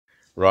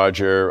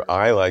Roger,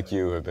 I, like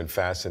you, have been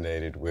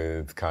fascinated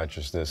with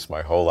consciousness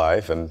my whole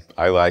life, and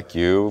I, like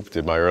you,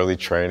 did my early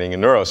training in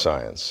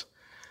neuroscience.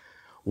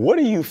 What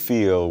do you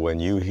feel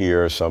when you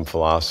hear some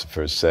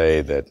philosophers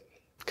say that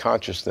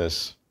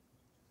consciousness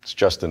is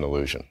just an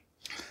illusion?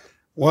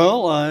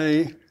 Well,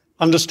 I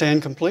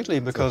understand completely,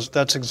 because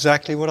that's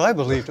exactly what I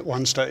believed at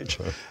one stage.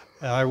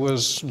 I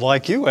was,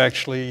 like you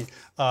actually,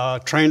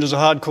 trained as a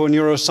hardcore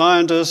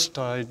neuroscientist.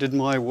 I did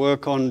my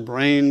work on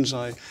brains,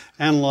 I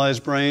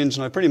analyzed brains,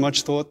 and I pretty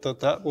much thought that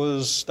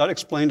that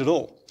explained it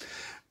all.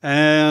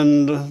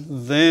 And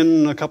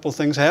then a couple of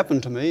things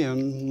happened to me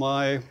and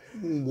my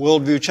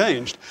worldview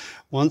changed.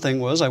 One thing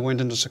was I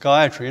went into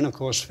psychiatry and, of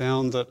course,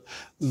 found that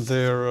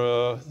there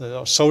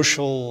are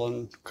social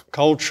and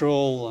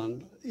cultural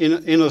and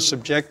inner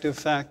subjective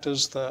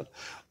factors that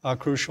are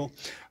crucial.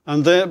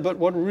 But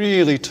what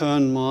really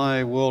turned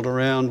my world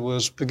around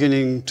was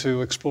beginning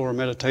to explore a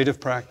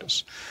meditative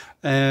practice.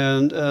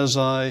 And as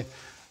I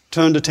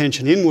turned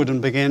attention inward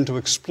and began to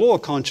explore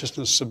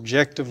consciousness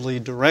subjectively,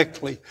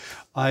 directly,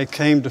 I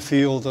came to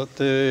feel that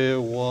there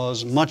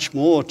was much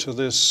more to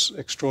this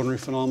extraordinary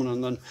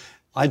phenomenon than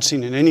I'd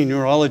seen in any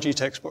neurology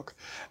textbook.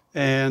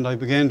 And I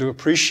began to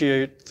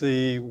appreciate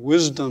the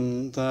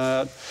wisdom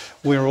that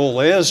we're all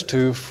heirs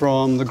to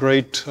from the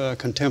great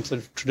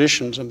contemplative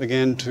traditions, and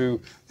began to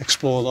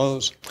explore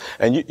those.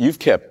 And you've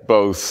kept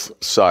both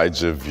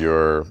sides of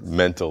your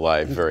mental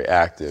life very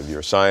active,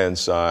 your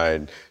science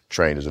side,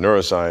 trained as a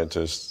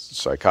neuroscientist,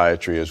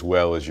 psychiatry, as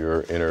well as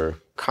your inner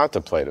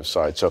contemplative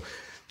side. So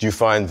do you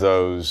find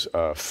those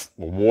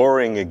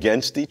warring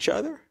against each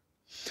other?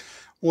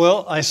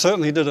 Well, I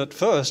certainly did at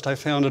first. I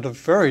found it a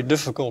very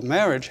difficult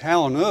marriage.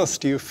 How on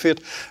earth do you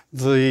fit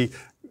the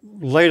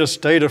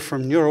latest data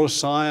from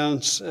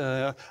neuroscience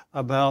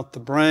about the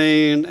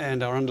brain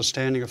and our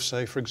understanding of,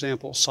 say, for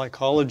example,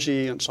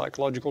 psychology and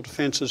psychological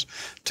defenses,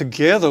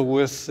 together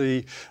with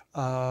the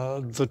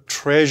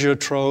treasure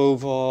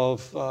trove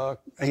of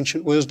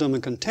ancient wisdom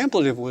and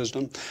contemplative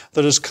wisdom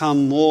that has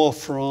come more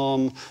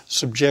from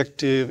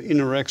subjective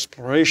inner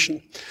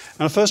exploration.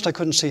 And at first I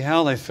couldn't see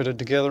how they fitted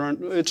together,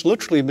 and it's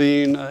literally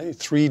been a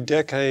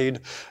 3-decade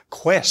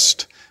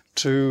quest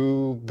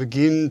to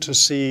begin to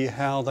see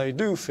how they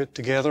do fit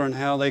together and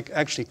how they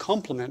actually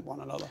complement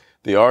one another.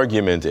 The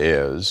argument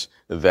is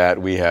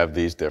that we have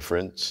these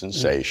different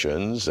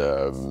sensations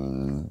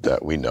that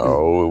we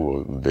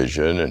know,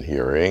 vision and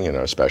hearing and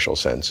our special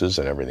senses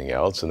and everything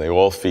else, and they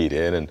all feed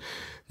in. And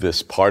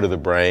this part of the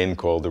brain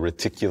called the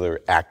reticular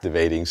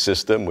activating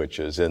system, which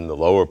is in the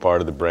lower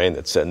part of the brain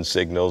that sends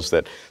signals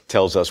that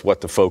tells us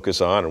what to focus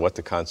on and what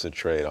to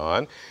concentrate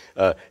on,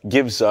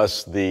 gives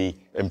us the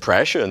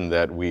impression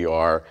that we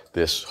are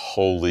this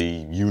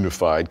wholly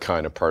unified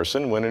kind of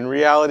person, when in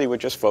reality we're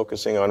just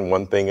focusing on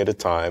one thing at a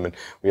time, and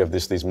we have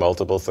these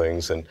multiple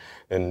things, and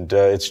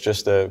it's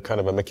just a kind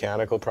of a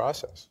mechanical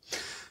process.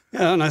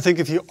 Yeah, and I think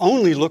if you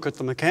only look at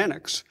the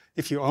mechanics,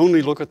 if you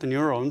only look at the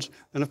neurons,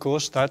 then of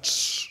course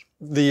that's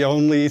the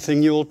only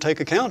thing you'll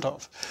take account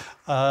of.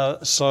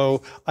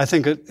 So I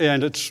think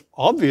it's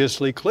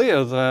obviously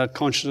clear that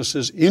consciousness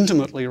is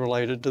intimately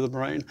related to the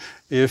brain.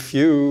 If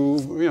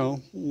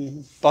you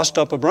bust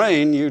up a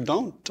brain, you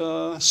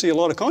don't see a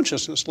lot of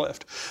consciousness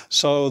left.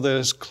 So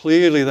there's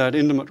clearly that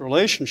intimate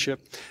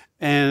relationship.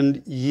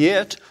 And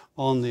yet,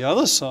 on the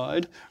other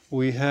side,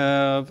 we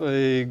have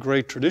a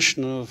great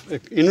tradition of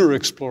inner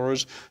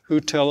explorers who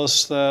tell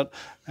us that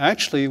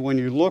actually, when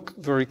you look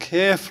very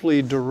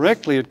carefully,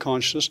 directly at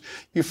consciousness,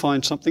 you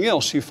find something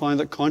else. You find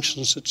that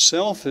consciousness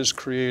itself is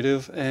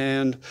creative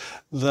and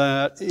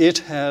that it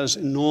has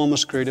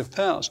enormous creative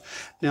powers.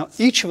 Now,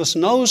 each of us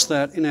knows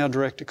that in our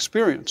direct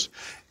experience,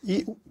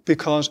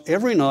 because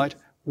every night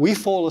we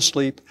fall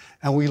asleep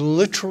and we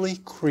literally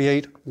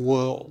create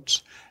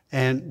worlds.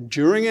 And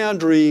during our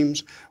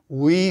dreams,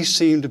 we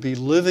seem to be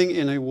living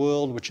in a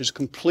world which is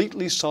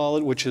completely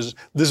solid, which is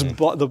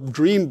the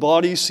dream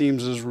body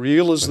seems as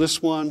real as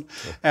this one.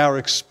 Our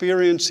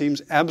experience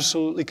seems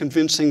absolutely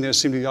convincing. There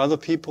seem to be other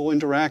people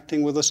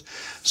interacting with us.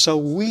 So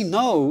we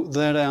know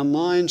that our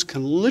minds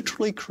can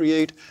literally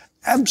create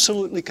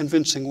absolutely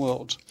convincing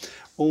worlds.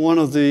 Well, one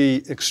of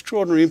the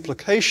extraordinary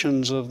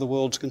implications of the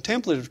world's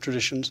contemplative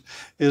traditions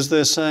is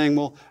they're saying,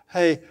 well,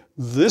 hey,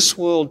 this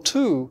world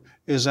too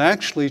is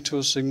actually, to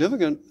a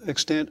significant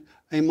extent,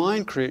 a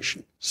mind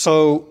creation.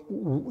 So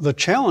the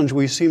challenge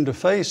we seem to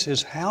face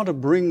is how to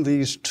bring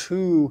these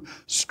two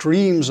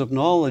streams of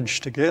knowledge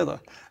together.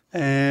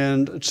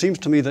 And it seems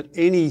to me that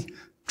any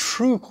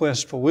true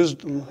quest for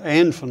wisdom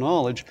and for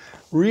knowledge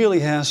really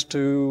has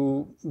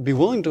to be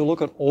willing to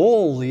look at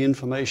all the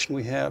information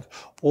we have,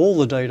 all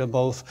the data,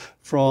 both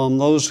from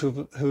those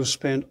who've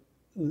spent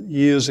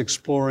years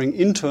exploring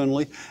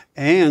internally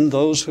and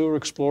those who are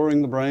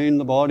exploring the brain,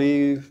 the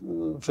body,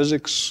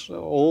 physics,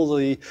 all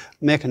the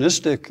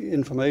mechanistic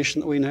information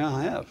that we now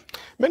have.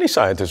 Many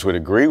scientists would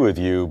agree with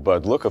you,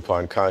 but look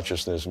upon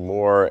consciousness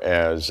more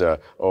as,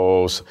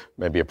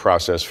 maybe a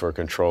process for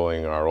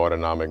controlling our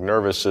autonomic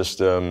nervous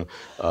system,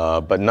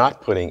 but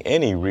not putting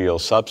any real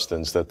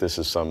substance that this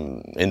is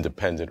some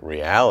independent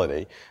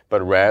reality,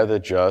 but rather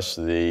just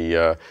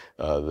the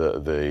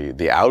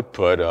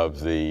output of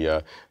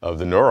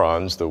the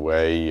neurons, the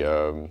way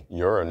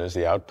urine is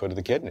the output of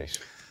the kidneys.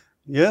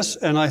 Yes,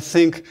 and I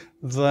think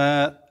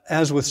that,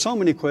 as with so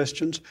many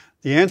questions,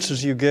 the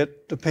answers you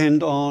get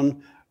depend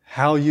on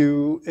how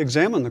you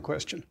examine the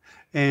question.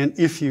 And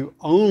if you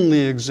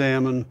only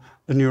examine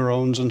the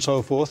neurons and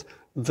so forth,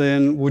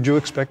 then would you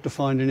expect to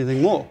find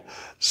anything more?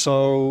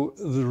 So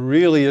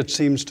really it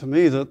seems to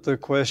me that the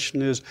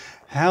question is,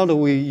 how do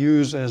we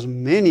use as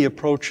many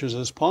approaches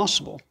as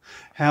possible?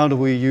 How do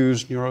we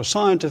use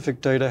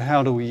neuroscientific data?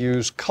 How do we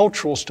use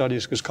cultural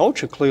studies? Because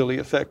culture clearly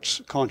affects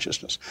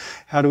consciousness.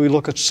 How do we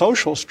look at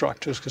social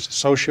structures? Because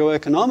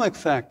socioeconomic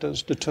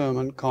factors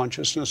determine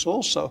consciousness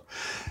also.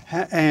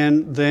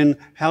 And then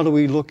how do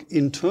we look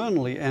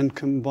internally and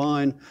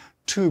combine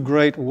two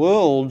great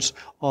worlds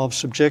of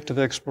subjective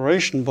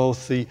exploration,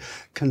 both the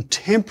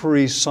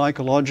contemporary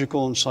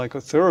psychological and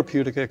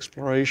psychotherapeutic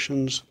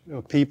explorations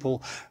of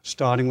people,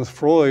 starting with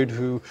Freud,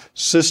 who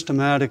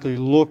systematically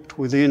looked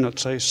within,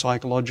 let's say,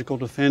 psychological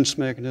defense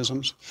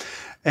mechanisms.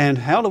 And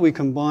how do we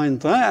combine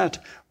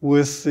that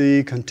with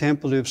the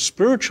contemplative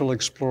spiritual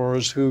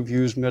explorers who've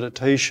used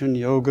meditation,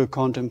 yoga,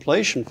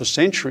 contemplation for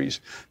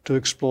centuries to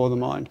explore the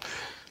mind?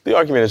 The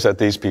argument is that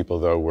these people,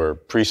 though, were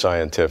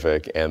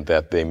pre-scientific and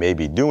that they may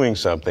be doing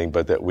something,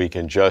 but that we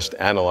can just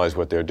analyze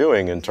what they're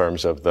doing in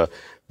terms of the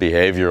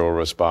behavioral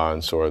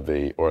response or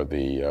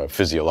the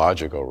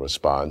physiological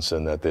response,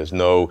 and that there's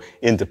no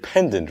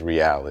independent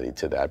reality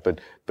to that.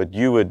 But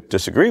you would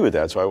disagree with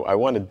that, so I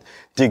want to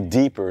dig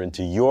deeper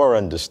into your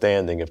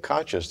understanding of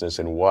consciousness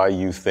and why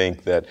you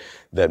think that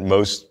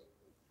most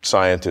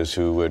scientists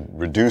who would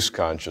reduce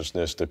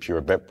consciousness to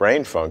pure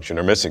brain function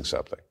are missing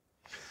something.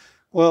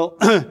 Well,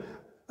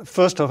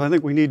 first off, I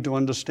think we need to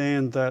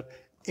understand that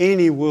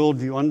any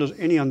worldview,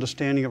 any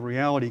understanding of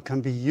reality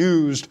can be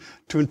used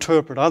to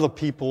interpret other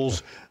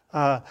people's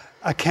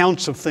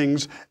accounts of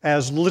things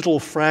as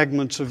little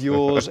fragments of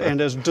yours and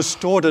as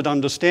distorted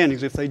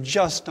understandings. If they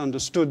just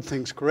understood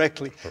things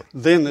correctly,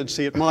 then they'd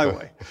see it my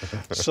way.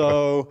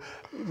 So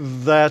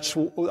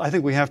I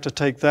think we have to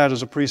take that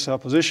as a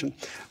presupposition.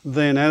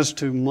 Then as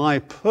to my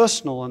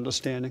personal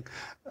understanding,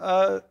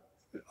 let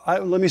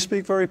me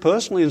speak very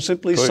personally and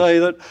simply say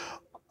that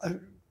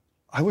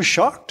I was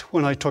shocked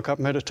when I took up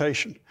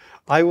meditation.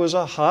 I was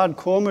a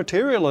hardcore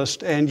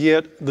materialist, and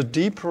yet the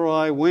deeper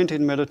I went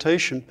in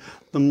meditation,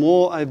 the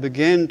more I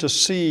began to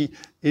see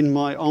in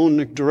my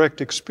own direct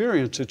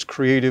experience its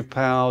creative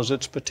powers,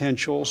 its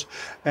potentials,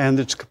 and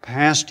its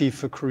capacity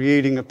for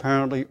creating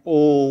apparently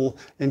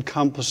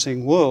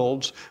all-encompassing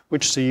worlds,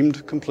 which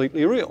seemed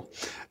completely real.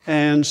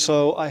 And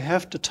so I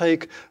have to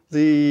take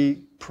the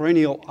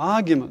perennial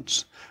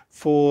arguments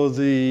for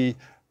the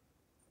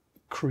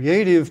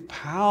creative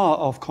power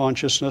of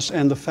consciousness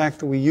and the fact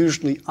that we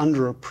usually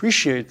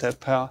underappreciate that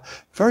power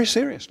very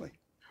seriously.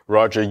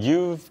 Roger,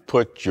 you've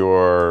put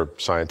your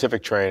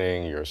scientific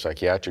training, your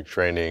psychiatric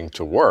training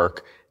to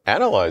work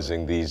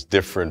analyzing these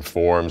different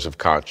forms of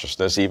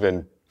consciousness,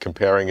 even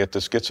comparing it to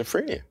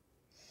schizophrenia.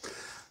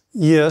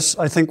 Yes,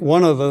 I think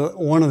one of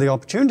the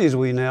opportunities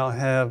we now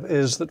have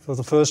is that for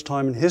the first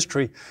time in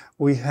history,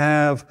 we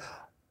have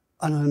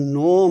an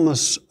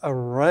enormous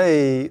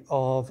array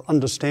of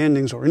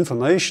understandings or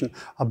information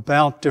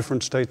about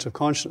different states of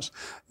consciousness.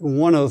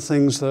 One of the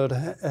things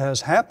that has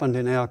happened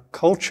in our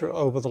culture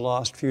over the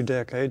last few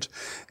decades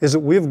is that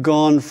we've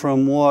gone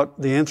from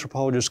what the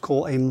anthropologists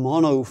call a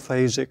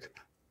monophasic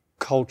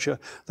culture.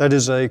 That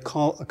is a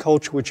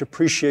culture which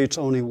appreciates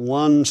only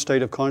one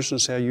state of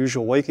consciousness, our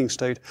usual waking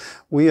state.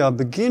 We are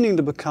beginning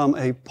to become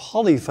a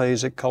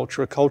polyphasic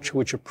culture, a culture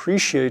which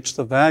appreciates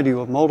the value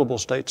of multiple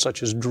states,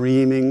 such as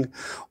dreaming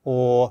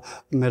or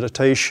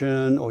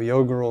meditation or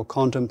yoga or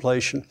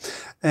contemplation.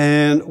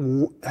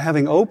 And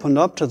having opened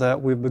up to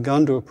that, we've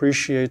begun to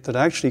appreciate that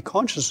actually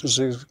consciousness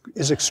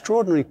is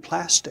extraordinarily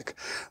plastic,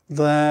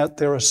 that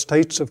there are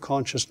states of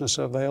consciousness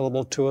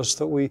available to us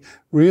that we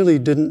really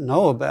didn't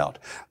know about,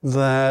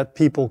 that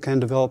people can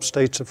develop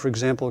states of, for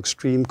example,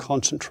 extreme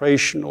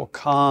concentration or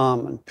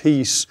calm and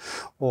peace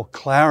or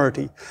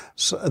clarity,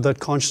 so that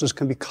consciousness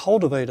can be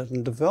cultivated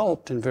and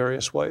developed in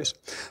various ways.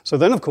 So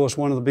then, of course,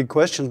 one of the big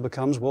questions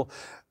becomes, well,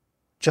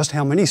 just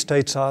how many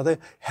states are there?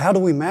 How do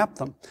we map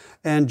them?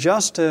 And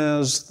just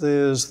as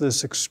there's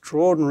this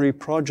extraordinary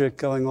project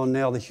going on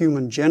now, the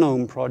Human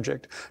Genome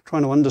Project,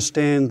 trying to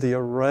understand the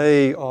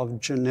array of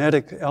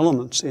genetic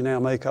elements in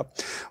our makeup,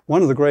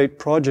 one of the great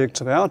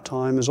projects of our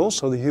time is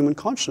also the Human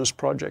Consciousness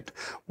Project.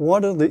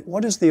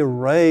 What is the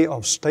array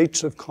of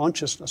states of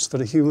consciousness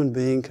that a human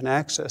being can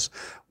access?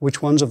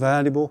 which ones are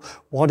valuable,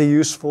 what are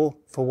useful,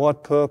 for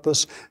what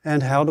purpose,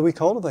 and how do we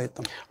cultivate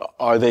them.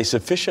 Are they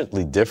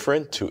sufficiently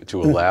different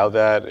to allow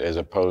that, as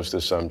opposed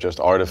to some just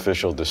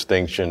artificial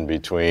distinction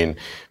between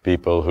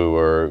people who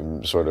are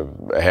sort of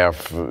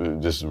half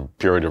this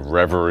period of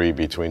reverie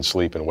between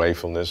sleep and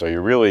wakefulness? Are you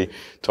really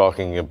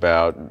talking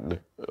about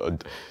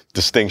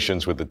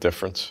distinctions with a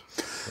difference?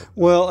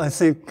 Well, I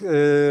think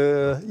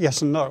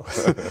yes and no.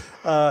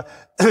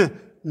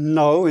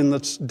 No, in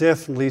that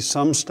definitely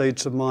some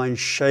states of mind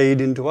shade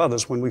into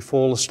others. When we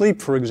fall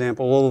asleep, for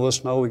example, all of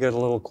us know we get a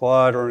little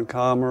quieter and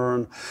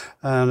calmer,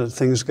 and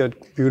things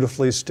get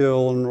beautifully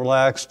still and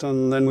relaxed,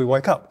 and then we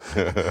wake up.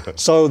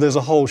 So there's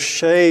a whole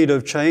shade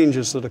of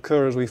changes that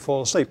occur as we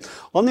fall asleep.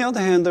 On the other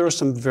hand, there are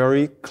some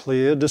very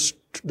clear,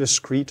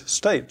 discrete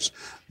states.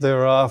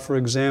 There are, for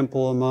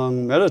example,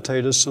 among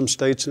meditators, some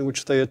states in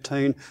which they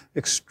attain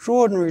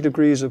extraordinary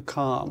degrees of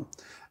calm,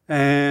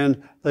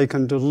 and they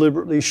can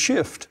deliberately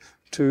shift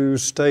to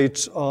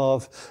states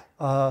of,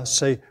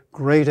 say,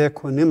 great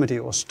equanimity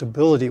or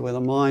stability, where the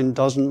mind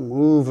doesn't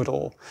move at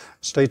all,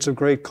 states of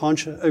great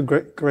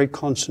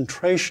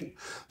concentration.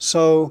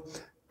 So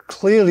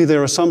clearly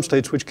there are some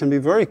states which can be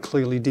very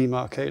clearly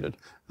demarcated,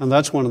 and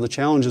that's one of the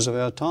challenges of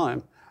our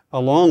time,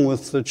 along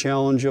with the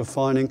challenge of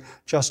finding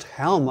just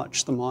how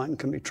much the mind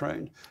can be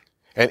trained.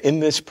 And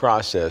in this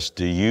process,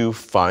 do you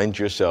find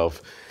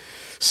yourself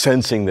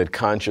sensing that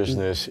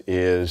consciousness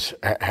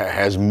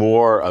has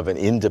more of an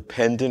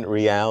independent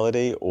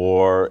reality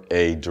or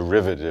a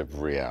derivative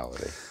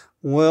reality?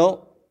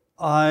 Well,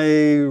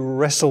 I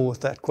wrestle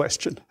with that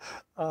question.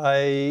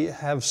 I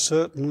have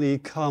certainly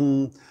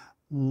come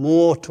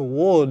more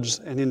towards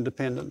an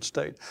independent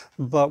state.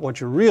 But what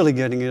you're really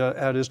getting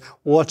at is,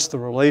 what's the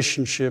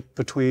relationship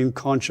between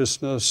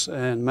consciousness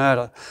and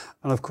matter?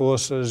 And of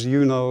course, as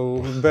you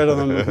know better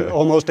than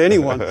almost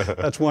anyone,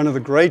 that's one of the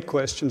great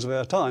questions of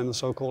our time, the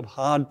so-called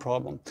hard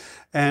problem.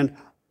 And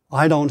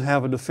I don't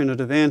have a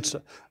definitive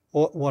answer.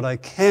 What I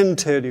can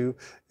tell you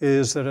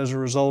is that as a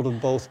result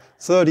of both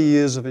 30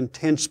 years of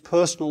intense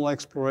personal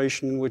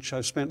exploration, in which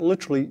I've spent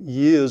literally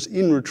years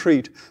in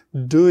retreat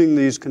doing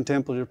these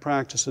contemplative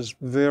practices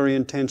very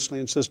intensely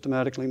and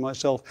systematically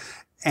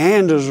myself,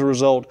 and as a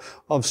result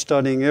of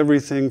studying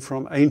everything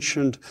from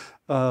ancient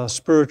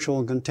spiritual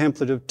and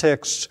contemplative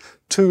texts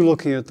to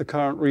looking at the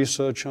current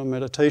research on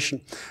meditation,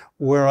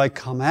 where I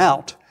come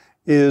out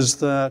is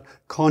that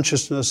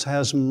consciousness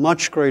has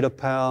much greater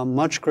power,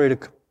 much greater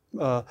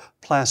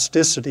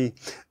plasticity,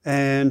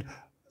 and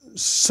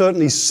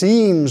certainly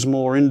seems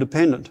more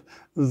independent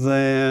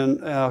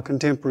than our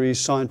contemporary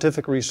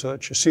scientific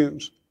research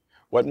assumes.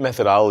 What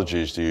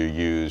methodologies do you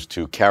use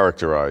to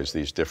characterize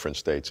these different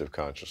states of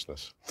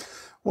consciousness?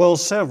 Well,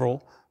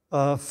 several.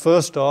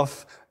 First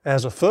off,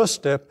 as a first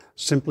step,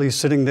 simply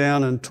sitting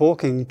down and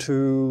talking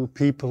to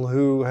people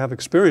who have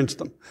experienced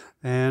them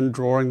and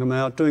drawing them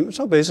out,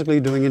 basically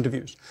doing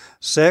interviews.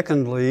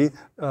 Secondly,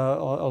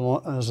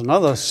 as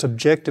another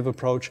subjective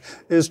approach,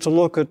 is to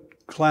look at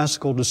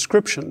classical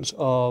descriptions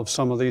of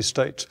some of these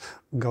states.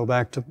 Go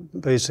back to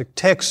basic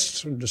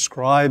texts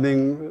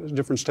describing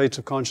different states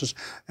of consciousness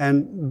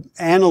and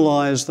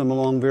analyze them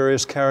along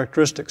various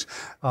characteristics.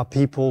 Are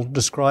people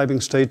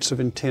describing states of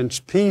intense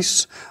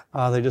peace?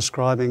 Are they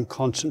describing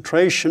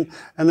concentration?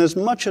 And as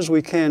much as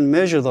we can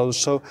measure those,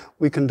 so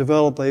we can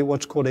develop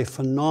what's called a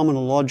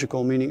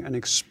phenomenological, meaning an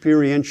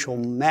experiential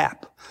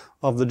map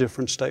of the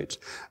different states.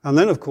 And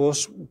then, of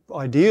course,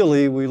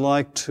 ideally, we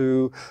like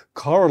to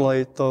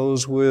correlate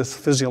those with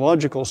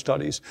physiological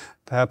studies,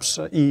 perhaps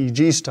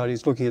EEG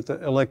studies, looking at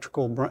the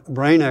electrical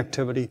brain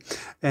activity,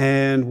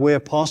 and where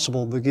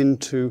possible, begin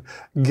to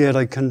get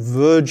a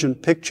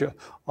convergent picture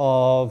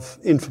of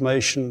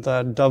information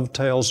that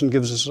dovetails and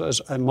gives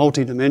us a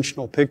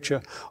multidimensional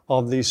picture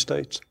of these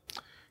states.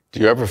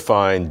 Do you ever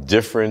find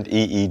different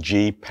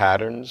EEG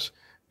patterns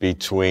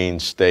between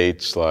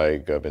states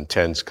like of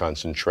intense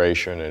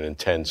concentration and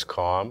intense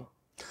calm?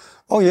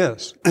 Oh,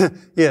 yes.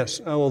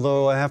 Yes,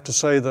 although I have to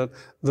say that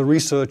the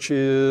research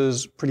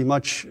is pretty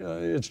much,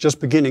 it's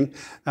just beginning,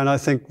 and I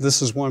think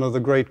this is one of the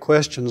great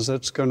questions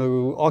that's going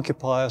to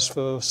occupy us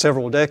for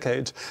several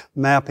decades,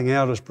 mapping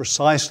out as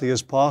precisely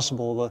as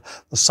possible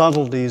the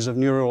subtleties of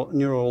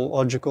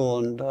neurological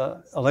and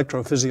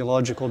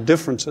electrophysiological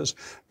differences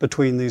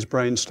between these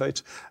brain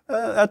states.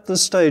 At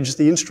this stage,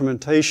 the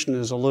instrumentation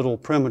is a little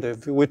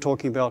primitive. We're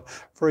talking about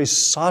very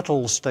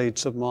subtle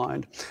states of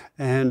mind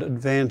and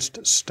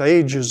advanced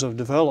stages of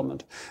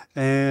development,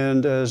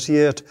 and as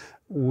yet,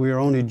 we're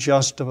only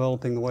just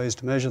developing the ways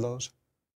to measure those.